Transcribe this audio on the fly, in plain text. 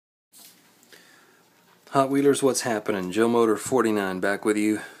Hot Wheelers, what's happening? Joe Motor 49 back with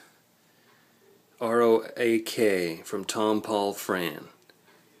you. RAOK from TomPaulFran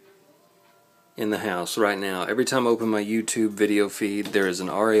in the house right now. Every time I open my YouTube video feed, there is an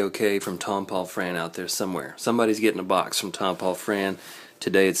RAOK from TomPaulFran out there somewhere. Somebody's getting a box from TomPaulFran.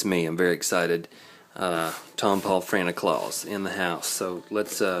 Today it's me. I'm very excited. TomPaulFran Claus in the house. So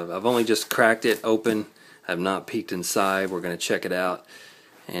let's. I've only just cracked it open. I've not peeked inside. We're gonna check it out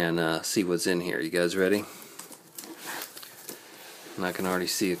and see what's in here. You guys ready? And I can already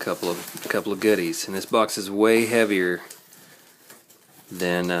see a couple of goodies. And this box is way heavier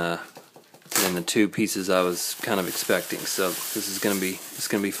than the two pieces I was kind of expecting. So this is gonna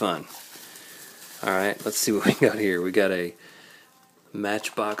be fun. All right, let's see what we got here. We got a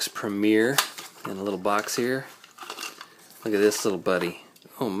Matchbox Premier in a little box here. Look at this little buddy.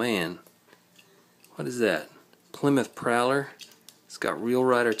 Oh man, what is that? Plymouth Prowler. It's got Real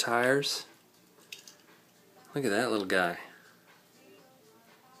Rider tires. Look at that little guy.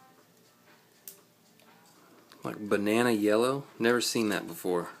 Like banana yellow. Never seen that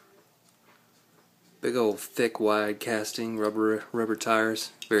before. Big old thick wide casting rubber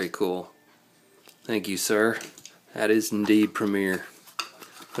tires. Very cool. Thank you, sir. That is indeed Premier.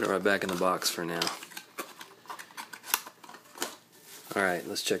 Put it right back in the box for now. Alright,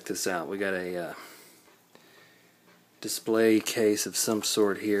 let's check this out. We got a display case of some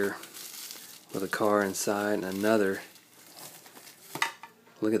sort here with a car inside and another.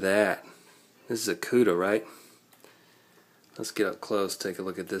 Look at that. This is a CUDA, right? Let's get up close, take a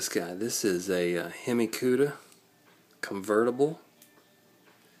look at this guy. This is a Hemi CUDA convertible.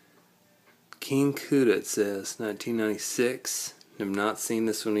 King CUDA, it says, 1996. I've not seen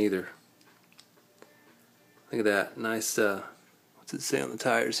this one either. Look at that. Nice, what's it say on the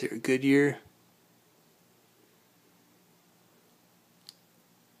tires here? Goodyear.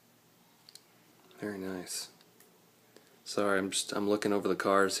 Very nice. Sorry, I'm looking over the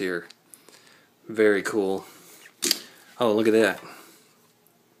cars here. Very cool. Oh, look at that.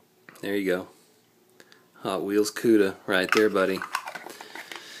 There you go. Hot Wheels CUDA right there, buddy.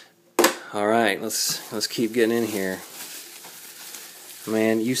 Alright, let's keep getting in here.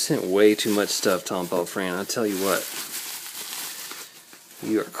 Man, you sent way too much stuff, TomPaulFran. I tell you what.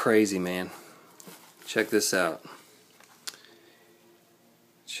 You are crazy, man. Check this out.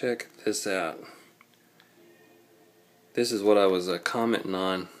 Check this out. This is what I was commenting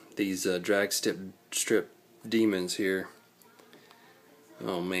on. These drag strip demons here.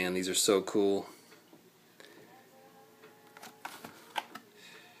 Oh man, these are so cool.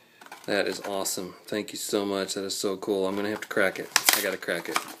 That is awesome. Thank you so much. That is so cool. I'm gonna have to crack it. I gotta crack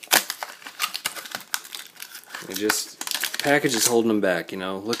it. Package is holding them back, you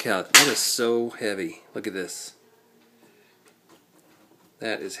know. Look how that is so heavy. Look at this.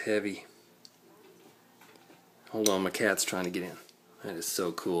 That is heavy. Hold on, my cat's trying to get in. That is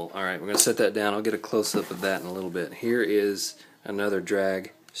so cool. Alright, we're going to set that down. I'll get a close-up of that in a little bit. Here is another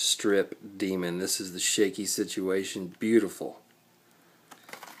drag strip demon. This is the shaky situation. Beautiful.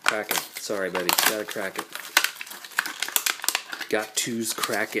 Crack it. Sorry, buddy. Gotta crack it. Got to's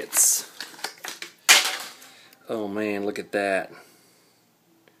crack it's. Oh man, look at that.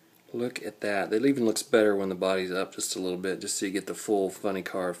 Look at that. It even looks better when the body's up just a little bit, just so you get the full funny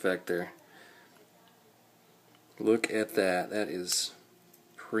car effect there. Look at that. That is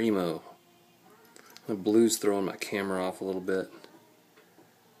primo. The blue's throwing my camera off a little bit.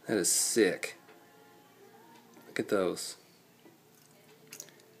 That is sick. Look at those.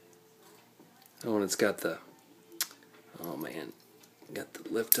 Oh, and it's got the, oh man, got the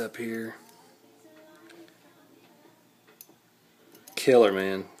lift up here. Killer,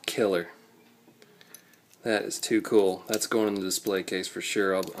 man. Killer. That is too cool. That's going in the display case for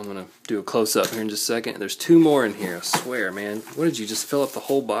sure. I'm going to do a close-up here in just a second. There's two more in here, I swear, man. What, did you just fill up the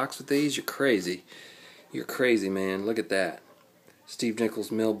whole box with these? You're crazy. You're crazy, man. Look at that. Steve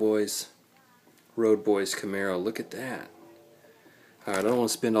Nichols Mill Boys, Road Boys Camaro. Look at that. Alright, I don't want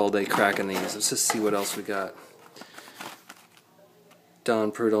to spend all day cracking these. Let's just see what else we got.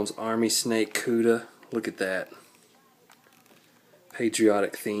 Don Prudhomme's Army Snake CUDA. Look at that.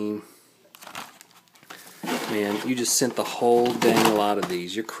 Patriotic theme. Man, you just sent the whole dang lot of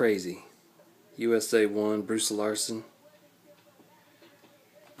these. You're crazy. USA 1, Bruce Larson.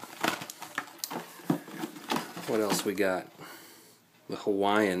 What else we got? The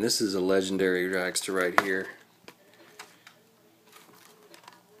Hawaiian. This is a legendary dragster right here.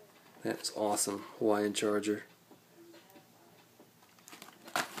 That is awesome. Hawaiian Charger.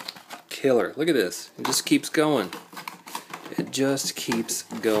 Killer. Look at this. It just keeps going. It just keeps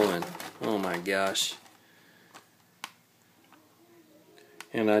going. Oh my gosh.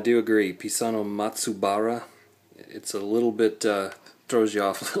 And I do agree, Pisano Matsubara, it's a little bit, throws you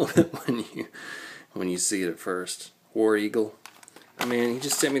off a little bit when you see it at first. War Eagle. I mean, he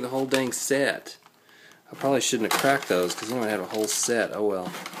just sent me the whole dang set. I probably shouldn't have cracked those, because then I had a whole set. Oh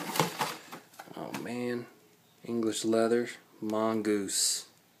well. Oh man. English leather. Mongoose.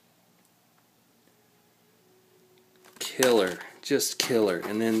 Killer. Just killer.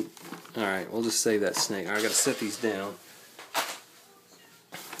 And then, alright, we'll just save that snake. Alright, I gotta set these down.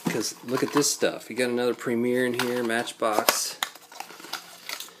 Because look at this stuff. You got another Premier in here, Matchbox.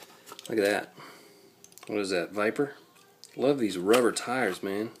 Look at that. What is that, Viper? Love these rubber tires,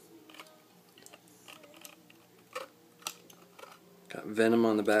 man. Got Venom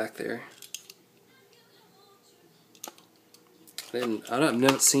on the back there. I've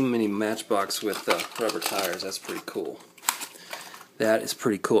never seen many Matchbox with rubber tires. That's pretty cool. That is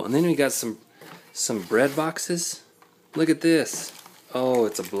pretty cool. And then we got some bread boxes. Look at this. Oh,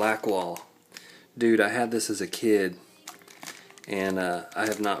 it's a Blackwall. Dude, I had this as a kid, and I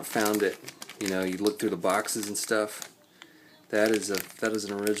have not found it. You know, you look through the boxes and stuff. That is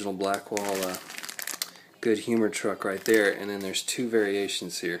an original Blackwall Good Humor truck right there. And then there's two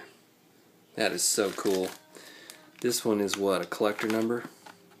variations here. That is so cool. This one is what, a collector number?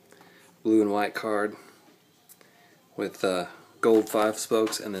 Blue and white card with gold 5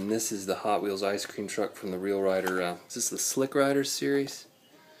 spokes, and then this is the Hot Wheels ice cream truck from the Real Rider. Is this the Slick Riders series?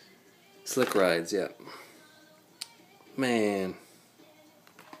 Slick Rides, yep. Man,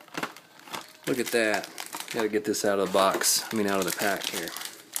 look at that. Gotta get this out of the box. I mean, out of the pack here.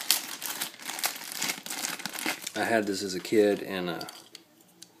 I had this as a kid, and I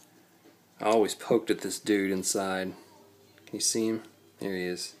always poked at this dude inside. Can you see him? There he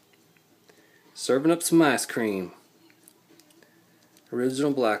is. Serving up some ice cream.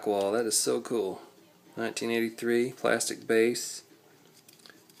 Original Blackwall. That is so cool. 1983, plastic base,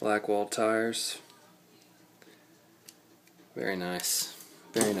 Blackwall tires. Very nice.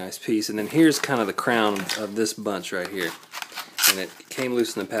 Very nice piece. And then here's kind of the crown of this bunch right here. And it came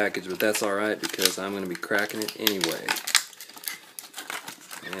loose in the package, but that's alright because I'm going to be cracking it anyway.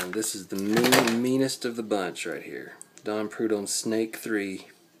 And this is the meanest of the bunch right here. Don Prudhomme Snake 3.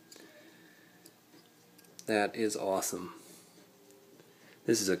 That is awesome.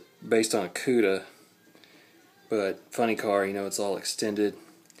 This is based on a CUDA, but funny car, you know, it's all extended,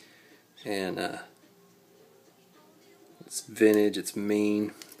 and it's vintage, it's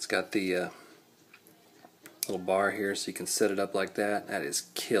mean. It's got the little bar here so you can set it up like that. That is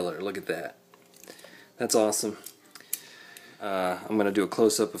killer. Look at that. That's awesome. I'm going to do a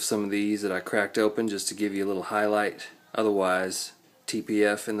close-up of some of these that I cracked open just to give you a little highlight. Otherwise,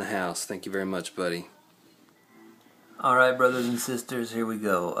 TPF in the house. Thank you very much, buddy. Alright, brothers and sisters, here we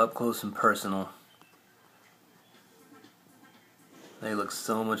go. Up close and personal. They look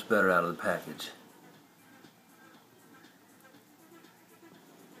so much better out of the package.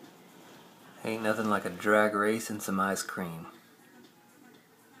 Ain't nothing like a drag race and some ice cream.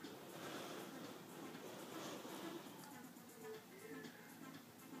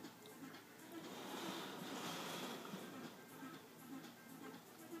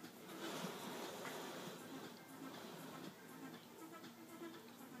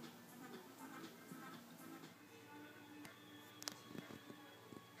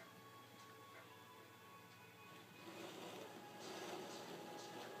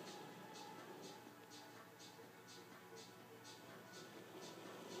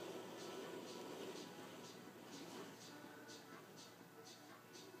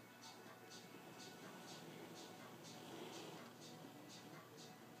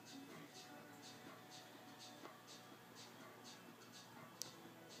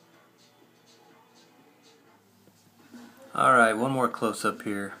 Alright, one more close up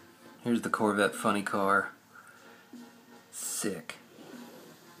here. Here's the Corvette funny car. Sick.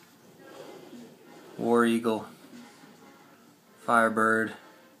 War Eagle. Firebird.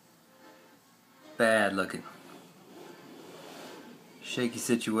 Bad looking. Shaky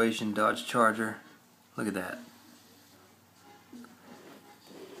situation, Dodge Charger. Look at that.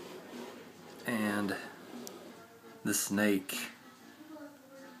 And the Snake.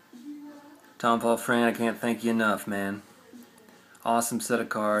 TomPaulFran, I can't thank you enough, man. Awesome set of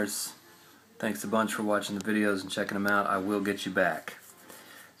cars. Thanks a bunch for watching the videos and checking them out. I will get you back.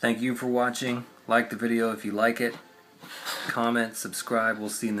 Thank you for watching. Like the video if you like it. Comment, subscribe. We'll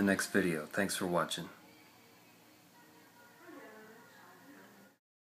see you in the next video. Thanks for watching.